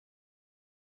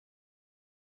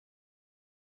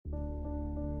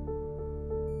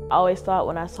I always thought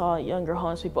when I saw younger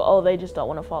homeless people, oh, they just don't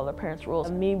want to follow their parents' rules.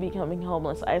 And me becoming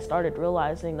homeless, I started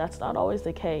realizing that's not always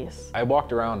the case. I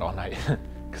walked around all night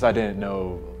because I didn't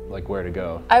know like where to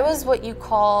go. I was what you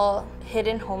call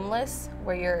hidden homeless,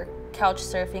 where you're couch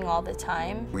surfing all the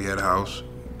time. We had a house,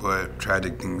 but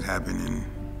tragic things happened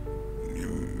and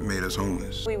it made us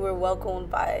homeless. We were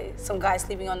welcomed by some guy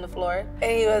sleeping on the floor,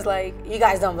 and he was like, "You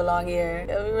guys don't belong here."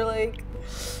 And we were like,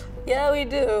 "Yeah, we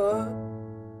do."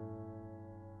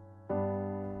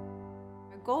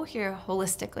 Our goal here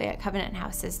holistically at Covenant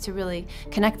House is to really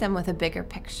connect them with a bigger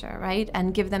picture, right?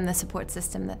 And give them the support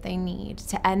system that they need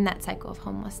to end that cycle of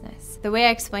homelessness. The way I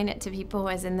explain it to people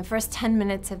is in the first 10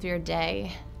 minutes of your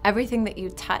day, everything that you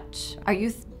touch, our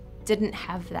youth didn't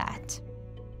have that.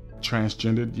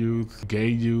 Transgendered youth, gay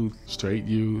youth, straight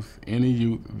youth, any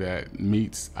youth that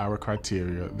meets our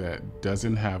criteria that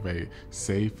doesn't have a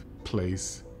safe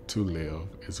place to live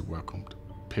is welcomed,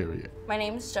 period. My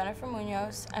name is Jennifer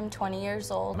Munoz. I'm 20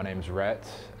 years old. My name's Rhett,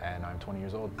 and I'm 20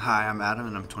 years old. Hi, I'm Adam,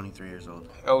 and I'm 23 years old.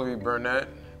 Elvie Burnett,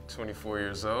 24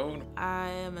 years old. I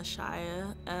am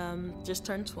Ashaya, just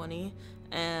turned 20,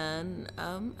 and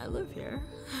I live here.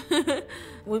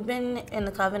 We've been in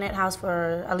the Covenant House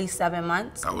for at least 7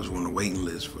 months. I was on the waiting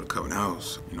list for the Covenant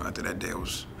House. After that day, I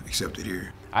was accepted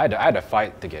here. I had to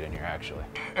fight to get in here, actually.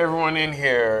 Everyone in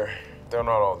here, they're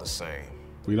not all the same.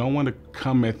 We don't want to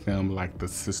come at them like the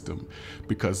system,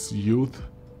 because youth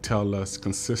tell us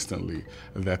consistently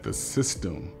that the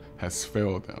system has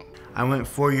failed them. I went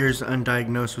 4 years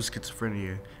undiagnosed with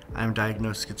schizophrenia. I'm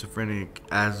diagnosed schizophrenic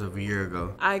as of a year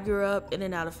ago. I grew up in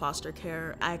and out of foster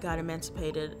care. I got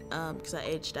emancipated because I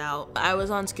aged out. I was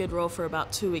on Skid Row for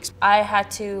about 2 weeks. I had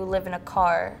to live in a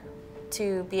car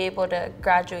to be able to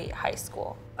graduate high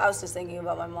school. I was just thinking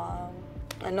about my mom.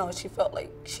 I know she felt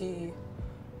like she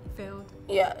Failed?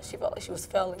 Yeah, she felt like she was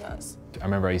failing us. I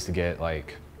remember I used to get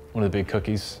like one of the big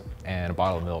cookies and a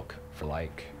bottle of milk for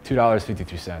like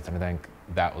 $2.53, and I think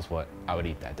that was what I would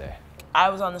eat that day. I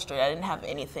was on the street. I didn't have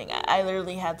anything. I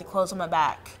literally had the clothes on my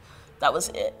back. That was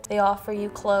it. They offer you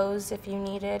clothes if you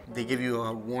need it. They give you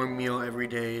a warm meal every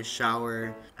day, a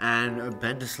shower, and a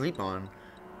bed to sleep on.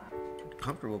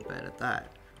 Comfortable bed at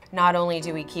that. Not only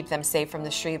do we keep them safe from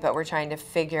the street, but we're trying to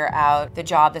figure out the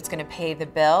job that's gonna pay the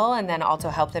bill, and then also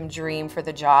help them dream for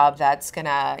the job that's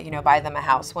gonna, buy them a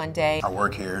house one day. I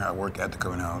work here. I work at the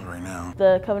Covenant House right now.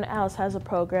 The Covenant House has a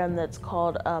program that's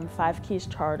called 5 Keys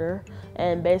Charter,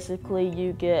 and basically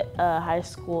you get a high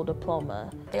school diploma.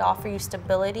 They offer you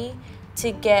stability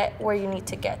to get where you need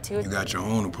to get to. You got your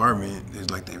own apartment.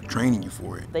 It's like they're training you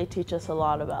for it. They teach us a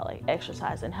lot about like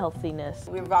exercise and healthiness.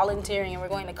 We're volunteering and we're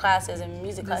going to classes and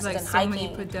music classes and hiking. There's so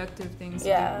many productive things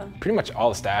to do. Pretty much all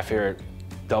the staff here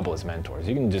double as mentors.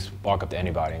 You can just walk up to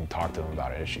anybody and talk to them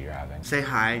about an issue you're having. Say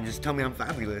hi and just tell me I'm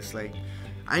fabulous. Like,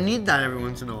 I need that every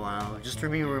once in a while, just for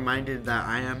being reminded that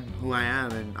I am who I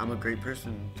am and I'm a great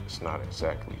person. It's not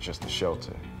exactly just a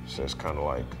shelter. It's just kind of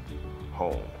like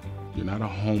home. You're not a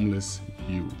homeless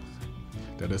youth.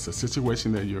 That is a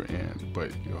situation that you're in,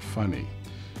 but you're funny,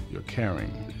 you're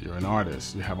caring, you're an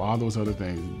artist, you have all those other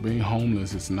things. Being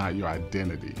homeless is not your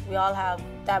identity. We all have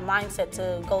that mindset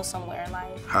to go somewhere in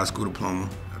life. High school diploma,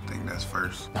 I think that's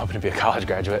first. I'm hoping to be a college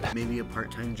graduate. Maybe a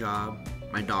part-time job,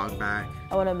 my dog back.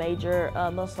 I want to major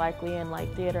most likely in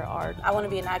like theater art. I want to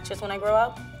be an actress when I grow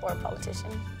up, or a politician.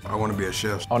 I want to be a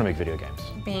chef. I want to make video games.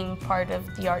 Being part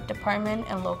of the art department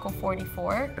in Local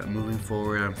 44. Moving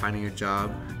forward, I'm finding a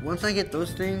job. Once I get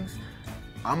those things,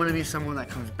 I'm going to be someone that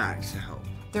comes back to help.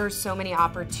 There are so many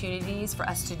opportunities for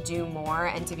us to do more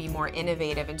and to be more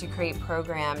innovative and to create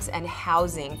programs and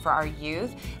housing for our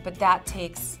youth, but that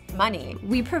takes money.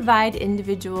 We provide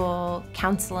individual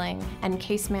counseling and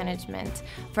case management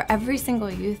for every single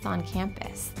youth on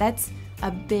campus. That's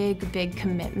a big, big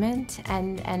commitment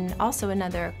and also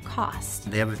another cost.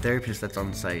 They have a therapist that's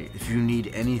on site. If you need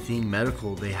anything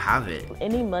medical, they have it.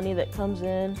 Any money that comes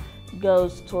in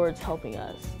goes towards helping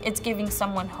us. It's giving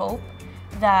someone hope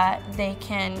that they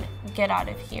can get out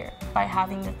of here by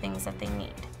having the things that they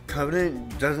need.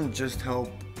 Covenant doesn't just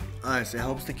help us, it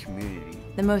helps the community.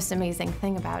 The most amazing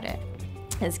thing about it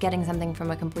is getting something from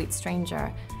a complete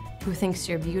stranger who thinks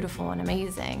you're beautiful and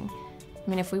amazing. I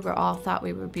mean, if we were all thought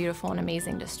we were beautiful and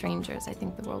amazing to strangers, I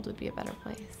think the world would be a better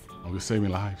place. We're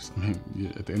saving lives. I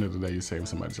mean, at the end of the day, you're saving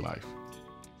somebody's life.